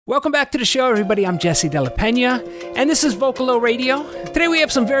Welcome back to the show, everybody. I'm Jesse De La Peña, and this is Vocalo Radio. Today we have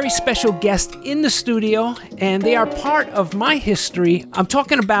some very special guests in the studio, and they are part of my history. I'm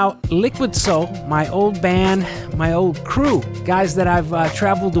talking about Liquid Soul, my old band, my old crew, guys that I've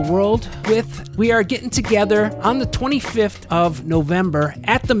traveled the world with. We are getting together on the 25th of November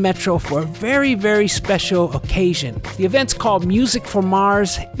at the Metro for a very, very special occasion. The event's called Music for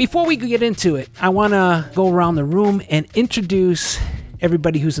Mars. Before we get into it, I want to go around the room and introduce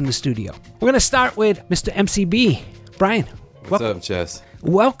everybody who's in the studio. We're going to start with Mr. MCB. Brian. What's up, Jess?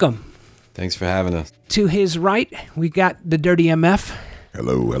 Welcome. Thanks for having us. To his right, we got the Dirty MF.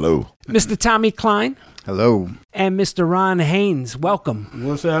 Hello. Mr. Tommy Klein. Hello. And Mr. Ron Haynes. Welcome.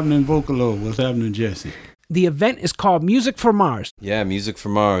 What's happening, Vocalo? What's happening, Jesse? The event is called Music for Mars. Yeah, Music for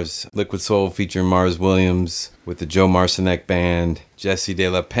Mars. Liquid Soul featuring Mars Williams with the Joe Marcinek Band, Jesse De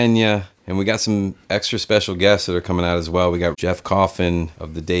La Peña, and we got some extra special guests that are coming out as well. We got Jeff Coffin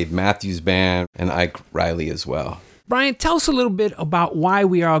of the Dave Matthews Band and Ike Riley as well. Brian, tell us a little bit about why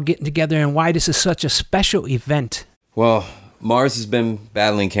we are all getting together and why this is such a special event. Well, Mars has been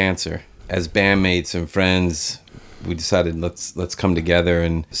battling cancer. As bandmates and friends, we decided let's come together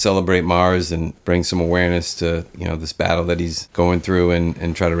and celebrate Mars and bring some awareness to this battle that he's going through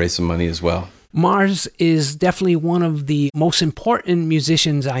and try to raise some money as well. Mars is definitely one of the most important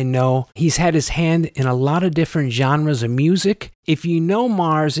musicians I know. He's had his hand in a lot of different genres of music. If you know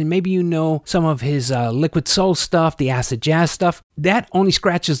Mars, and maybe you know some of his liquid soul stuff, the acid jazz stuff, that only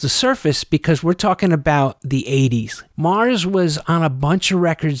scratches the surface because we're talking about the 80s. Mars was on a bunch of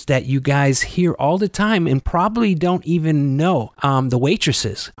records that you guys hear all the time and probably don't even know. The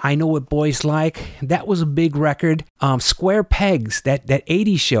Waitresses, I Know What Boys Like, that was a big record. Square Pegs, that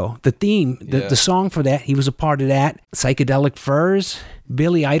 80s show, the theme, the song for that, he was a part of that. Psychedelic Furs,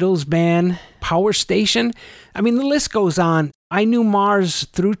 Billy Idol's band, Power Station. I mean, the list goes on. I knew Mars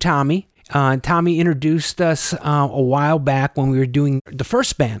through Tommy. Tommy introduced us a while back when we were doing the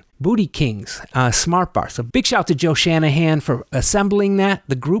first band, Booty Kings, Smart Bar. So big shout to Joe Shanahan for assembling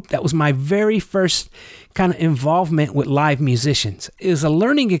the group. That was my very first kind of involvement with live musicians. It was a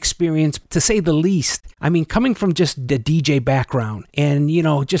learning experience, to say the least. I mean, coming from just the DJ background and,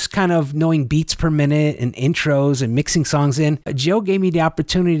 just kind of knowing beats per minute and intros and mixing songs in, Joe gave me the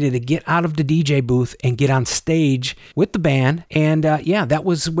opportunity to get out of the DJ booth and get on stage with the band. And that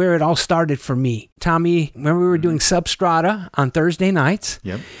was where it all started for me. Tommy, remember we were doing Substrata on Thursday nights?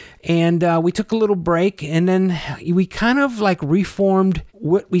 Yep. And we took a little break, and then we kind of like reformed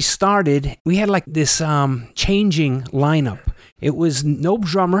what we started. We had like this changing lineup. It was no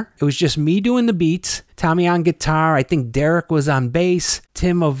drummer. It was just me doing the beats, Tommy on guitar. I think Derek was on bass.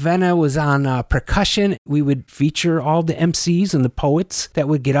 Tim Ovena was on percussion. We would feature all the MCs and the poets that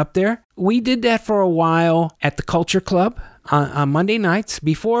would get up there. We did that for a while at the Culture Club on Monday nights.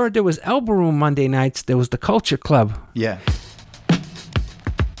 Before there was Elbow Room Monday nights, there was the Culture Club. Yeah.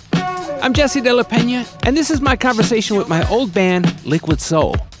 I'm Jesse De La Peña, and this is my conversation with my old band, Liquid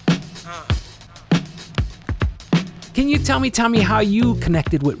Soul. Can you tell me, Tommy, how you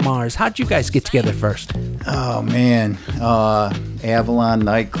connected with Mars? How'd you guys get together first? Oh, man. Avalon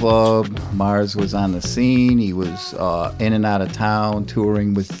nightclub. Mars was on the scene. He was in and out of town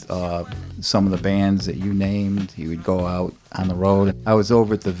touring with some of the bands that you named. He would go out on the road. I was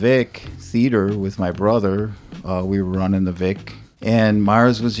over at the Vic Theater with my brother. We were running the Vic. And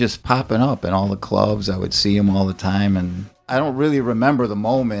Mars was just popping up in all the clubs. I would see him all the time. And I don't really remember the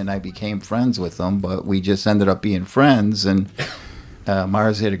moment I became friends with him, but we just ended up being friends. And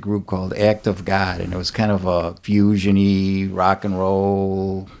Mars had a group called Act of God, and it was kind of a fusion-y, rock and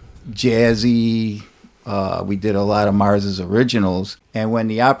roll, jazzy. We did a lot of Mars's originals. And when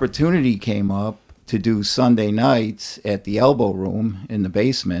the opportunity came up to do Sunday nights at the Elbow Room in the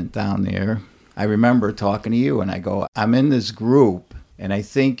basement down there, I remember talking to you, and I go, I'm in this group, and I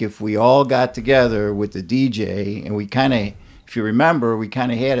think if we all got together with the DJ, and we kind of, if you remember, we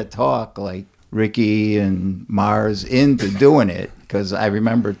kind of had a talk like Ricky and Mars into doing it, because I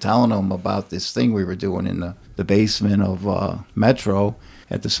remember telling them about this thing we were doing in the basement of Metro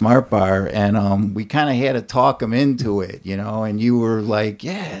at the Smart Bar, and we kind of had to talk him into it, and you were like,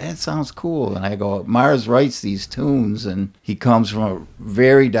 yeah, that sounds cool. And I go, Mars writes these tunes, and he comes from a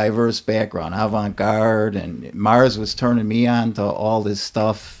very diverse background, avant-garde, and Mars was turning me on to all this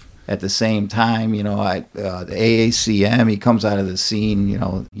stuff at the same time. The AACM, he comes out of the scene,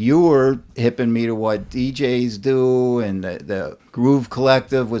 you were hipping me to what DJs do, and the Groove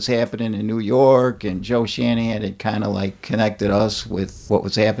Collective was happening in New York, and Joe Shanahan had kind of like connected us with what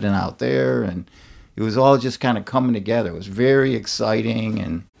was happening out there, and it it was all just kind of coming together. It was very exciting,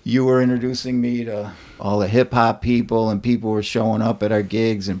 and you were introducing me to all the hip-hop people, and people were showing up at our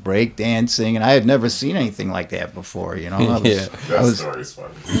gigs and breakdancing, and I had never seen anything like that before, you know? That story's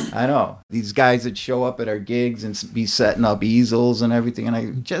funny. I know. These guys that show up at our gigs and be setting up easels and everything,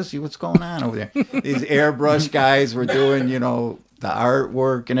 and Jesse, what's going on over there? These airbrush guys were doing, you know, the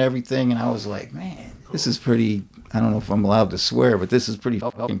artwork and everything, and I was like, man, this is pretty... I don't know if I'm allowed to swear, but this is pretty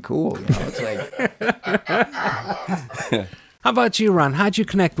fucking cool, you know? It's like... How about you, Ron? How'd you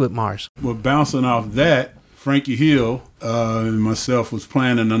connect with Mars? Well, bouncing off that, Frankie Hill and myself was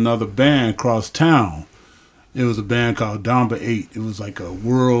playing in another band across town. It was a band called Damba 8. It was like a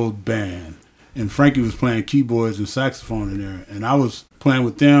world band. And Frankie was playing keyboards and saxophone in there. And I was playing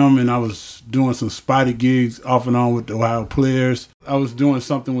with them, and I was doing some spotty gigs off and on with the Ohio Players. I was doing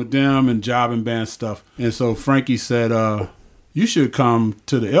something with them and jobbing band stuff. And so Frankie said, you should come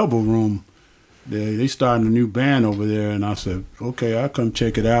to the Elbow Room. They started a new band over there, and I said, okay, I'll come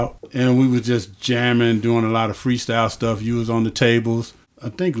check it out. And we was just jamming, doing a lot of freestyle stuff. You was on the tables. I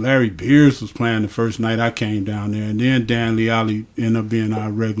think Larry Beers was playing the first night I came down there, and then Dan Leali ended up being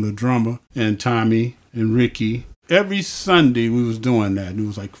our regular drummer, and Tommy and Ricky. Every Sunday we was doing that. It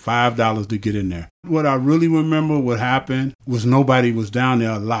was like $5 to get in there. What I really remember what happened was nobody was down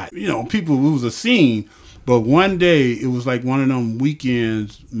there a lot. You know, people, it was a scene. But one day, it was like one of them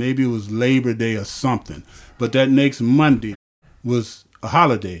weekends, maybe it was Labor Day or something. But that next Monday was a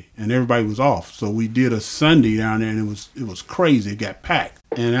holiday, and everybody was off. So we did a Sunday down there, and it was crazy. It got packed.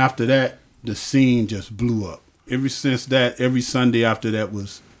 And after that, the scene just blew up. Ever since that, every Sunday after that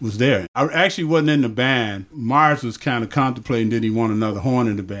was there. I actually wasn't in the band. Mars was kind of contemplating, did he want another horn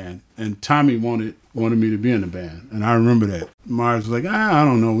in the band? And Tommy wanted me to be in the band. And I remember that. Mars was like, I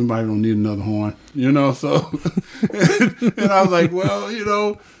don't know, we might don't need another horn. You know, so, and I was like, well, you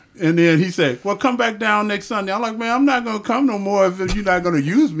know, and then he said, well, come back down next Sunday. I'm like, man, I'm not going to come no more if you're not going to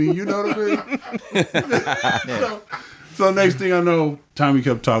use me. You know what I mean? So next thing I know, Tommy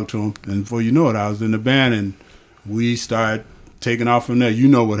kept talking to him. And before you know it, I was in the band, and we started taking off from there. You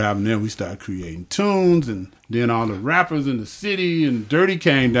know what happened then. We started creating tunes, and then all the rappers in the city, and Dirty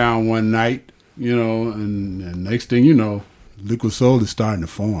came down one night, you know, and next thing you know, Liquid Soul is starting to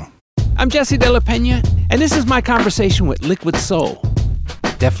form. I'm Jesse De La Peña, and this is my conversation with Liquid Soul.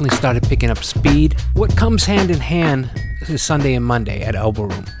 Definitely started picking up speed. What comes hand in hand is Sunday and Monday at Elbow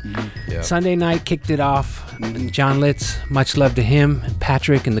Room. Mm-hmm. Yep. Sunday night kicked it off. John Litz, much love to him,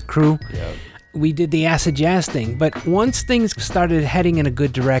 Patrick and the crew. Yep. We did the acid jazz thing, but once things started heading in a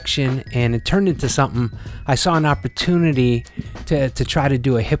good direction and it turned into something, I saw an opportunity to try to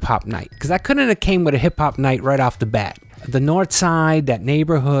do a hip-hop night, because I couldn't have came with a hip-hop night right off the bat. The North Side, that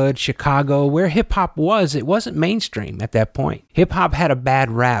neighborhood, Chicago, where hip-hop was, it wasn't mainstream at that point. Hip-hop had a bad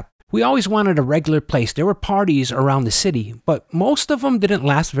rap. We always wanted a regular place. There were parties around the city, but most of them didn't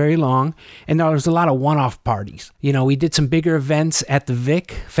last very long, and there was a lot of one-off parties. You know, we did some bigger events at the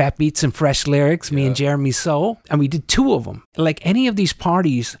Vic, Fat Beats and Fresh Lyrics, me and Jeremy Soule, and we did 2 of them. Like any of these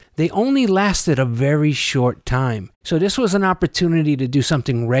parties, they only lasted a very short time. So this was an opportunity to do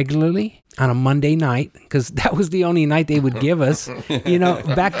something regularly on a Monday night, because that was the only night they would give us. You know,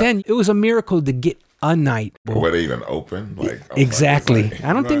 back then, it was a miracle to get a night. But were they even open? Exactly.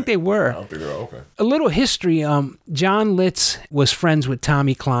 I don't think they were. I don't think they were open. A little history. John Litz was friends with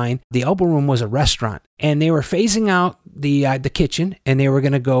Tommy Klein. The Elbow Room was a restaurant, and they were phasing out the kitchen, and they were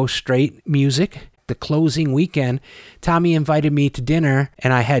going to go straight music. The closing weekend, Tommy invited me to dinner,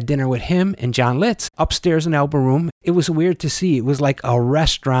 and I had dinner with him and John Litz upstairs in Elbow Room. It was weird to see. It was like a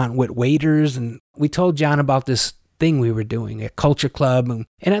restaurant with waiters, and we told John about this thing we were doing, a culture club, and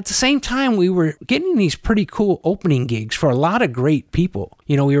at the same time we were getting these pretty cool opening gigs for a lot of great people.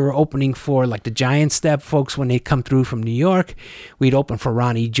 You know, we were opening for like the Giant Step folks when they come through from New York. We'd open for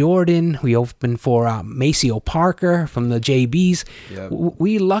Ronnie Jordan. We opened for Maceo Parker from the JBs. Yep.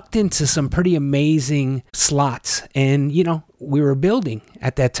 We lucked into some pretty amazing slots, and you know, we were building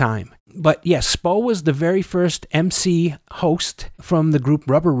at that time. But yes, Spo was the very first MC host from the group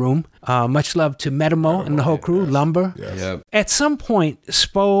Rubber Room. Much love to Metamo and the whole crew, Lumber. Yes. Yep. At some point,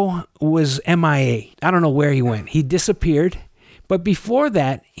 Spo was MIA. I don't know where he went. He disappeared. But before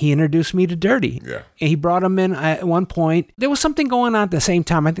that, he introduced me to Dirty. Yeah. And he brought him in at one point. There was something going on at the same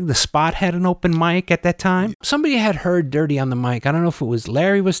time. I think the Spot had an open mic at that time. Somebody had heard Dirty on the mic. I don't know if it was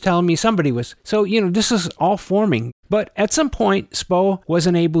Larry was telling me. Somebody was. So, you know, this is all forming. But at some point, Spo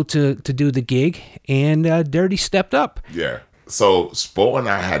wasn't able to do the gig, and Dirty stepped up. Yeah. So Spo and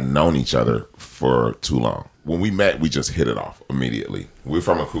I had known each other for too long. When we met, we just hit it off immediately. We're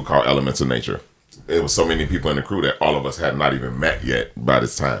from a crew called Elements of Nature. It was so many people in the crew that all of us had not even met yet by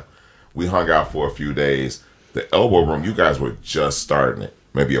this time. We hung out for a few days. The Elbow Room, you guys were just starting it.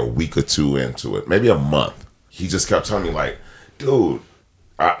 Maybe a week or two into it. Maybe a month. He just kept telling me, like, dude,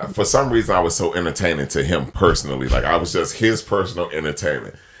 for some reason I was so entertaining to him personally. Like, I was just his personal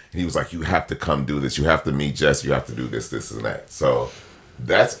entertainment. And he was like, you have to come do this. You have to meet Jess. You have to do this, and that. So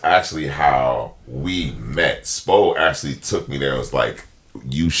that's actually how we met. Spo actually took me there and was like,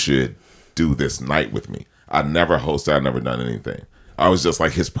 you should do this night with me. I never hosted. I never done anything. I was just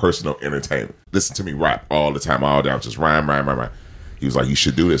like his personal entertainment. Listen to me rap all the time, all day. I was just rhyme. He was like, you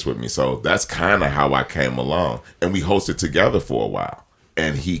should do this with me. So that's kind of how I came along. And we hosted together for a while.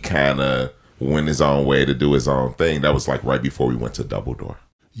 And he kind of went his own way to do his own thing. That was like right before we went to Double Door.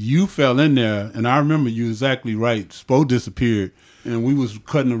 You fell in there, and I remember you exactly right. Spo disappeared, and we was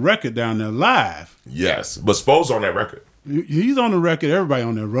cutting the record down there live. Yes, but Spo's on that record. He's on the record. Everybody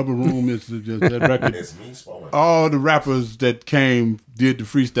on there. Rubber Room is just that record. It's me, Spo. All the rappers that did the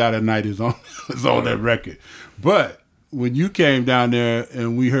freestyle that night is on that record. But when you came down there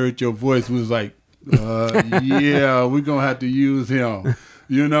and we heard your voice, we was like, yeah, we're going to have to use him.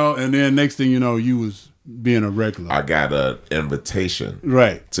 You know, and then next thing you know, you was being a regular. I got an invitation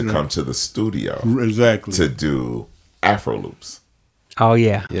to come to the studio. Exactly. To do Afro Loops. Oh,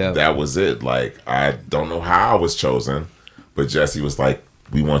 yeah. Yeah. That was it. Like, I don't know how I was chosen, but Jesse was like,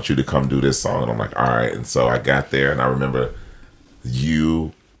 we want you to come do this song. And I'm like, all right. And so I got there, and I remember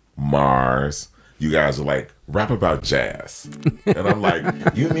you, Mars, you guys were like, rap about jazz. And I'm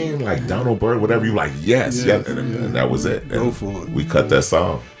like, you mean like Donald Byrd, whatever? You were like, yes. And that was it. And go for it. We cut that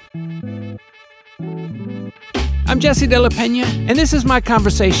song. I'm Jesse De La Peña, and this is my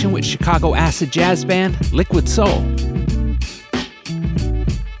conversation with Chicago acid jazz band Liquid Soul.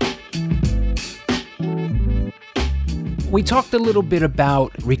 We talked a little bit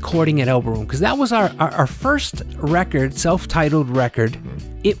about recording at Elbow Room, because that was our first record, self-titled record.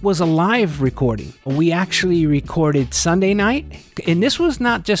 It was a live recording. We actually recorded Sunday night, and this was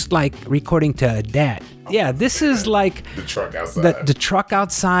not just like recording to a DAT. Yeah, this is like the truck outside. The truck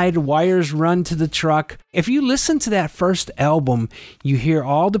outside, wires run to the truck. If you listen to that first album, you hear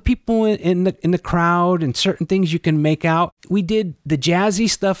all the people in the crowd and certain things you can make out. We did the jazzy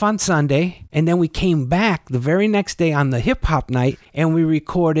stuff on Sunday, and then we came back the very next day on the hip hop night, and we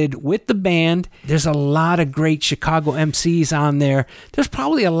recorded with the band. There's a lot of great Chicago MCs on there. There's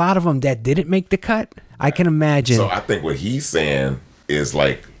probably a lot of them that didn't make the cut. I can imagine. So I think what he's saying is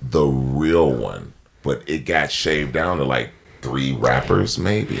like the real one, but it got shaved down to like 3 rappers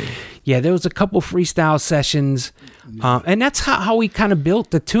maybe. Yeah, there was a couple freestyle sessions, and that's how we kind of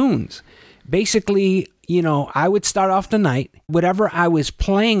built the tunes. Basically, you know, I would start off the night. Whatever I was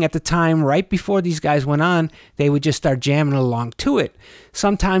playing at the time, right before these guys went on, they would just start jamming along to it.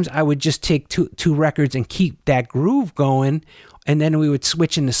 Sometimes I would just take two records and keep that groove going, and then we would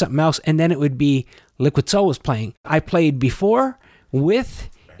switch into something else, and then it would be Liquid Soul was playing. I played before, with,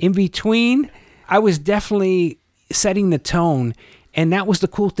 in between. I was definitely setting the tone, and that was the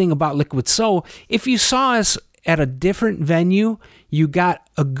cool thing about Liquid Soul. If you saw us at a different venue, you got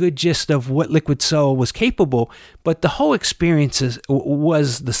a good gist of what Liquid Soul was capable, but the whole experience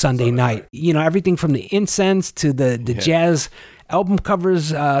was the Sunday night. You know, everything from the incense to the jazz album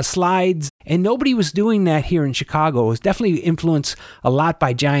covers, slides, and nobody was doing that here in Chicago. It was definitely influenced a lot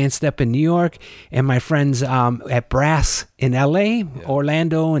by Giant Step in New York and my friends at Brass in LA,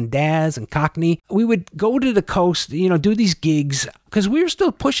 Orlando and Daz and Cockney. We would go to the coast, you know, do these gigs because we were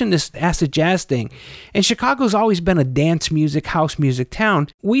still pushing this acid jazz thing. And Chicago's always been a dance music, house music town.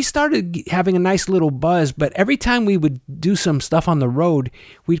 We started having a nice little buzz, but every time we would do some stuff on the road,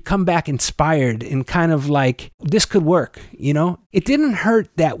 we'd come back inspired and kind of like, this could work, you know? It didn't hurt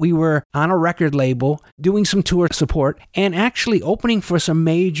that we were on a record label, doing some tour support, and actually opening for some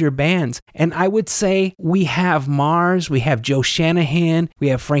major bands. And I would say we have Mars, we have Joe Shanahan, we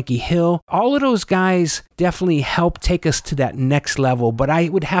have Frankie Hill. All of those guys definitely helped take us to that next level. But I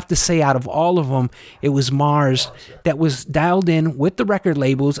would have to say out of all of them, it was Mars that was dialed in with the record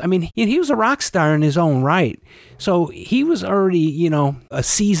labels. I mean, he was a rock star in his own right. So he was already, you know, a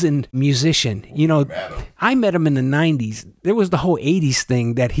seasoned musician. You know, I met him in the 90s. There was the whole 80s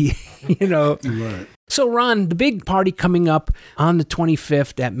thing that he, you know. Right. So, Ron, the big party coming up on the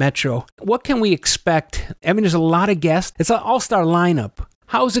 25th at Metro. What can we expect? I mean, there's a lot of guests. It's an all-star lineup.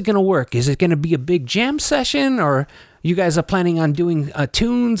 How is it going to work? Is it going to be a big jam session, or you guys are planning on doing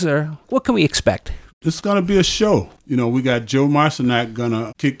tunes, or what can we expect? It's going to be a show. You know, we got Joe Marcinak going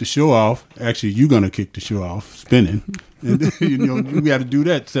to kick the show off. Actually, you're going to kick the show off, spinning. And, you know, we got to do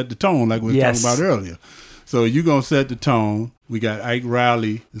that, set the tone like we were talking about earlier. So you're going to set the tone. We got Ike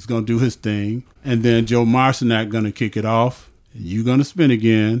Riley is going to do his thing. And then Joe Marcinak going to kick it off. You're going to spin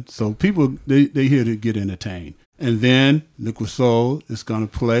again. So people, they here to get entertained. And then Liquid Soul is going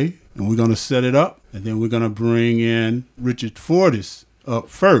to play, and we're going to set it up. And then we're going to bring in Richard Fortis up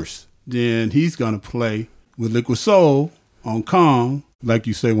first. Then he's going to play with Liquid Soul on Kong. Like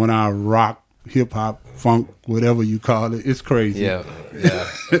you say, when I rock, hip-hop, funk, whatever you call it. It's crazy. Yeah.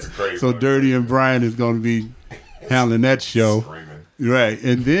 It's crazy. So Dirty and Brian is going to be handling that show. Screaming. Right.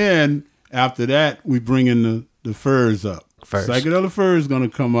 And then after that, we bring in the Furs up. Psychedelic Furs is going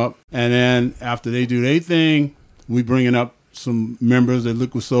to come up. And then after they do their thing, we bringing up some members of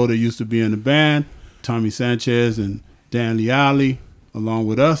Liquid Soul that used to be in the band, Tommy Sanchez and Dan Leali, along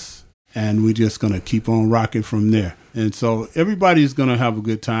with us. And we're just going to keep on rocking from there. And so everybody's going to have a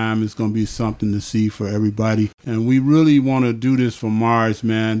good time. It's going to be something to see for everybody. And we really want to do this for Mars,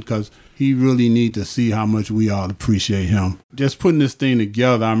 man, because he really needs to see how much we all appreciate him. Just putting this thing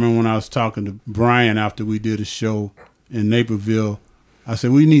together, I remember when I was talking to Brian after we did a show in Naperville, I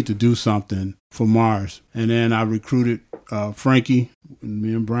said, we need to do something for Mars. And then I recruited Frankie. And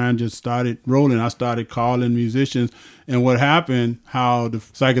me and Brian just started rolling. I started calling musicians. And what happened, how the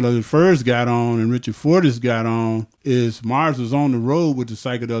Psychedelic Furs got on and Richard Fortis got on, is Mars was on the road with the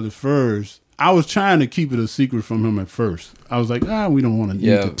Psychedelic Furs. I was trying to keep it a secret from him at first. I was like, we don't want to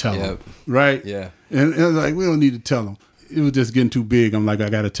need to tell him. Right? Yeah. And it was like, we don't need to tell him. It was just getting too big. I'm like, I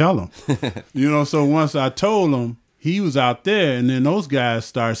got to tell him. So once I told him, he was out there, and then those guys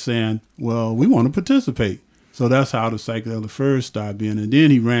start saying, well, we want to participate. So that's how the Psychedelic Furs started being. And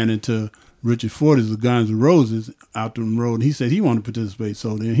then he ran into Richard Fortis of Guns N' Roses out on the road, and he said he wanted to participate.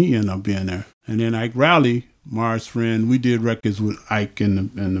 So then he ended up being there. And then Ike Rowley, Mars' friend, we did records with Ike in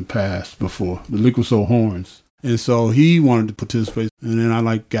the past before, the Liquid Soul Horns. And so he wanted to participate. And then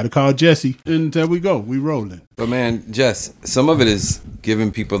I got to call Jesse. And there we go. We rolling. But man, Jess, some of it is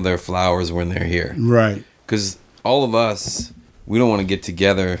giving people their flowers when they're here. Right. Because all of us, we don't want to get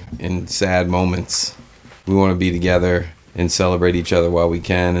together in sad moments. We want to be together and celebrate each other while we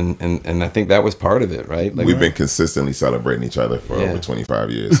can. And I think that was part of it, right? We've been consistently celebrating each other for over 25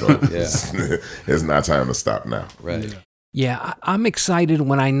 years. So it's not time to stop now. Right. Yeah, I'm excited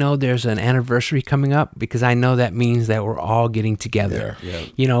when I know there's an anniversary coming up, because I know that means that we're all getting together.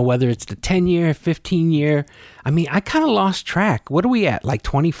 Yeah. Whether it's the 10-year, 15-year. I mean, I kind of lost track. What are we at? Like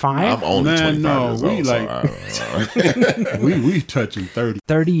 25? I'm only 25 years old. We touching 30.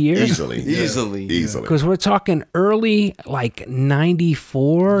 30 years? Easily. Because we're talking early, like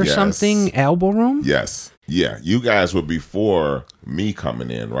 94 or something, Elbow Room? Yes. Yeah, you guys were before me coming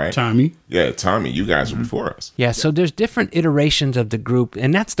in, right? Tommy. Yeah, Tommy, you guys were before us. Yeah, so there's different iterations of the group,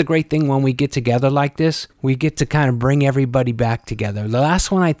 and that's the great thing when we get together like this. We get to kind of bring everybody back together. The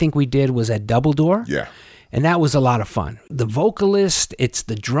last one I think we did was at Double Door. Yeah. And that was a lot of fun. The vocalist, it's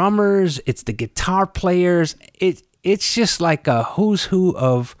the drummers, it's the guitar players. It's just like a who's who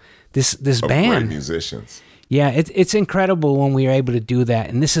of this band. Great musicians. Yeah, it's incredible when we are able to do that.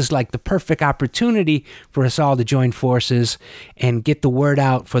 And this is like the perfect opportunity for us all to join forces and get the word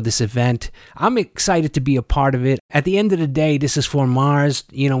out for this event. I'm excited to be a part of it. At the end of the day, this is for Mars.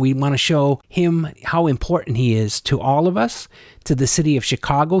 We want to show him how important he is to all of us, to the city of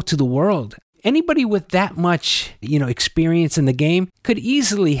Chicago, to the world. Anybody with that much, experience in the game could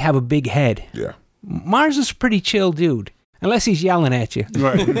easily have a big head. Yeah. Mars is a pretty chill dude. Unless he's yelling at you.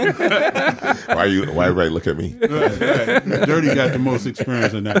 Right. Why everybody look at me? Right. Dirty got the most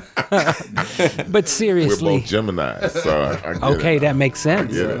experience in that. But seriously. We're both Geminis, so I get okay, it. that makes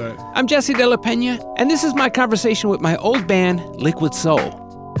sense. Yeah. Right. I'm Jesse De La Peña, and this is my conversation with my old band, Liquid Soul.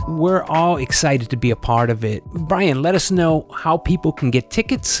 We're all excited to be a part of it. Brian, let us know how people can get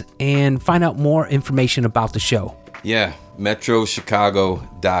tickets and find out more information about the show. Yeah,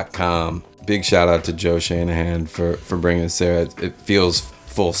 metrochicago.com. Big shout out to Joe Shanahan for bringing us there. It feels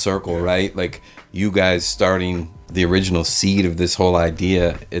full circle, right? Like you guys starting the original seed of this whole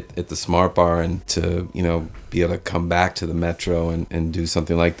idea at the Smart Bar, and to, be able to come back to the Metro and do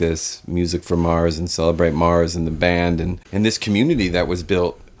something like this, music for Mars, and celebrate Mars and the band and this community that was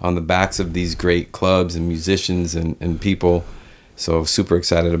built on the backs of these great clubs and musicians and people. So super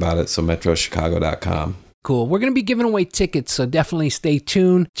excited about it. So metrochicago.com. Cool. We're going to be giving away tickets, so definitely stay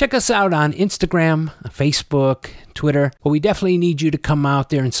tuned. Check us out on Instagram, Facebook, Twitter. But we definitely need you to come out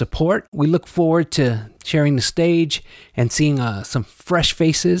there and support. We look forward to sharing the stage and seeing some fresh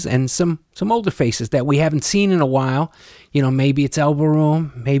faces and some older faces that we haven't seen in a while. You know, maybe it's Elbow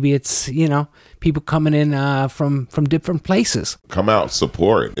Room, maybe it's, you know, people coming in from different places. Come out,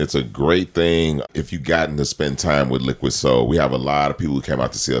 support. It's a great thing if you've gotten to spend time with Liquid Soul. We have a lot of people who came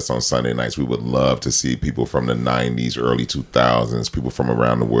out to see us on Sunday nights. We would love to see people from the 90s, early 2000s, people from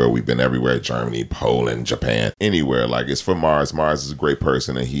around the world. We've been everywhere, Germany, Poland, Japan, anywhere. Like, it's for Mars. Mars is a great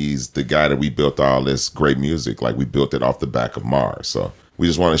person, and he's the guy that we built all this great music. Like, we built it off the back of Mars. So we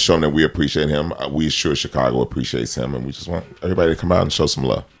just want to show him that we appreciate him. We sure Chicago appreciates him, and we just want everybody to come out and show some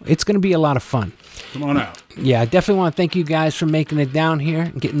love. It's going to be a lot of fun. Come on out. Yeah, I definitely want to thank you guys for making it down here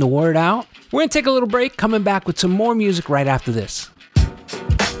and getting the word out. We're going to take a little break, coming back with some more music right after this.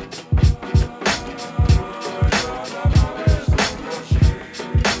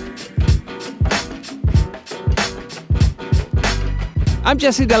 I'm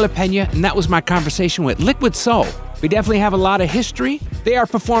Jesse De La Peña, and that was my conversation with Liquid Soul. We definitely have a lot of history. They are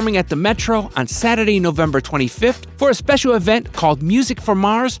performing at the Metro on Saturday, November 25th for a special event called Music for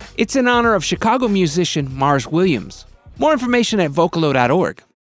Mars. It's in honor of Chicago musician Mars Williams. More information at Vocalo.org.